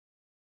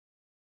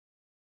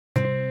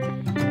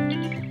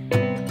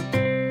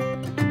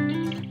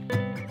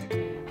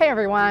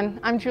everyone,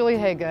 I'm Julie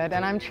Haygood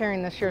and I'm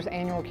chairing this year's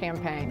annual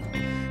campaign.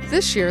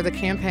 This year the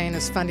campaign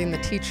is funding the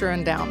Teacher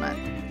Endowment.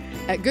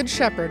 At Good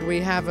Shepherd we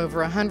have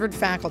over 100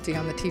 faculty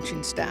on the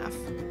teaching staff.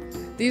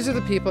 These are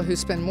the people who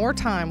spend more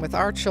time with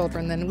our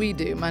children than we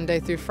do Monday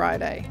through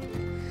Friday.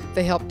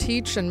 They help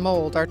teach and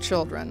mold our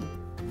children.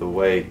 The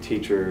way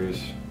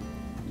teachers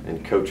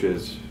and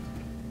coaches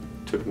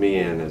took me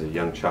in as a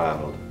young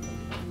child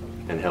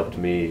and helped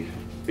me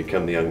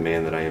become the young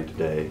man that I am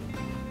today,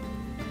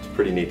 it's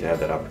pretty neat to have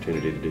that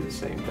opportunity to do the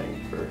same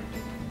thing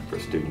for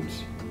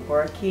students.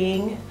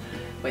 Working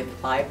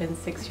with 5- and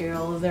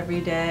 6-year-olds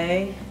every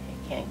day,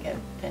 it can't get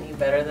any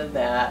better than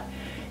that.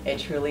 It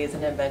truly is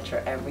an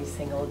adventure every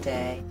single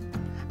day.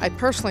 I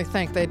personally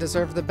think they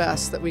deserve the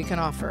best that we can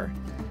offer,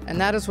 and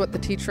that is what the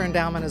Teacher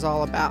Endowment is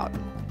all about.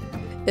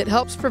 It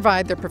helps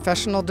provide their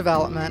professional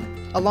development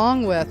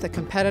along with a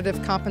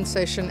competitive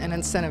compensation and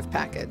incentive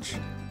package.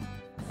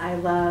 I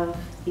love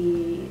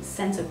the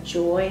sense of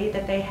joy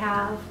that they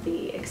have,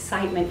 the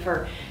excitement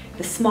for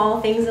the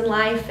small things in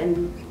life,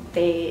 and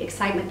the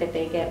excitement that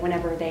they get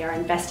whenever they are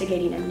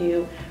investigating a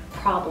new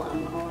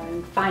problem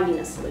or finding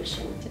a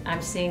solution.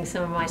 I'm seeing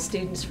some of my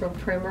students from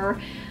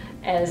primer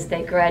as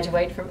they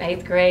graduate from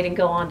 8th grade and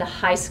go on to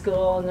high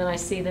school, and then I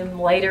see them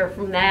later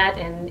from that,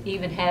 and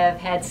even have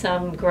had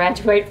some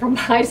graduate from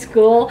high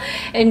school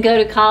and go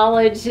to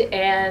college,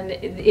 and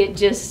it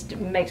just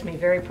makes me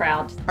very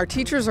proud. Our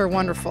teachers are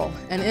wonderful,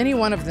 and any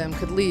one of them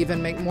could leave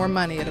and make more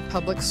money at a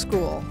public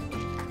school,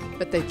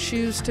 but they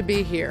choose to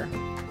be here.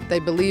 They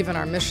believe in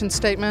our mission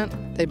statement,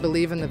 they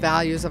believe in the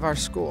values of our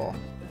school.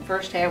 The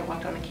first day I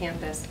walked on the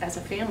campus as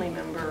a family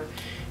member,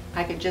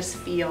 I could just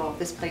feel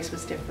this place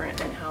was different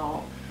and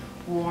how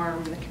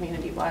warm the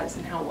community was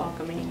and how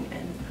welcoming,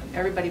 and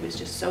everybody was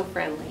just so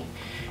friendly,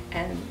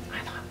 and I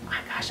thought, my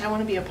gosh, I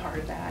want to be a part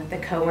of that. The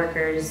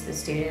coworkers, the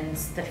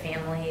students, the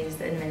families,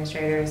 the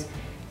administrators,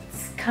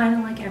 it's kind of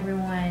like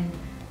everyone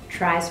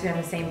tries to be on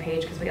the same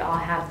page because we all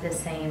have the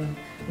same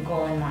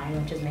goal in mind,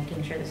 which is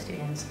making sure the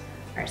students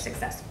are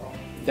successful.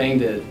 The thing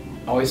that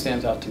always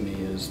stands out to me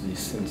is the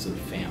sense of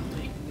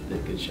family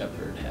that Good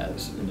Shepherd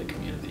has in the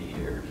community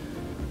here.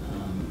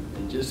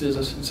 It just is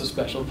it's a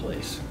special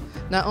place.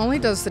 Not only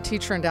does the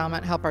Teacher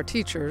Endowment help our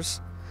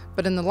teachers,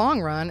 but in the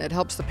long run it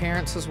helps the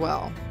parents as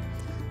well.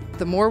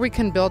 The more we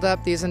can build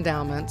up these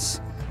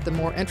endowments, the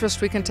more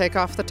interest we can take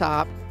off the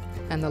top,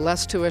 and the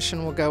less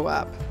tuition will go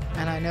up.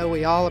 And I know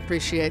we all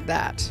appreciate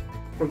that.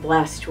 We're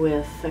blessed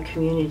with a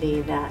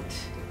community that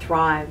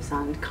thrives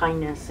on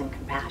kindness and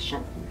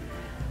compassion,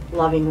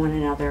 loving one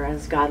another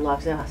as God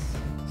loves us.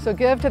 So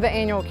give to the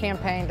annual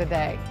campaign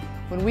today.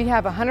 When we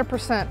have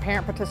 100%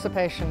 parent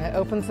participation, it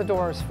opens the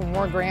doors for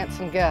more grants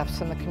and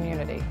gifts in the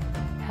community.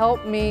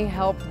 Help me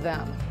help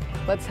them.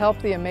 Let's help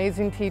the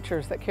amazing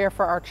teachers that care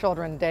for our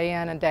children day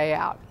in and day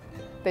out.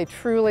 They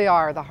truly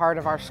are the heart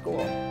of our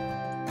school.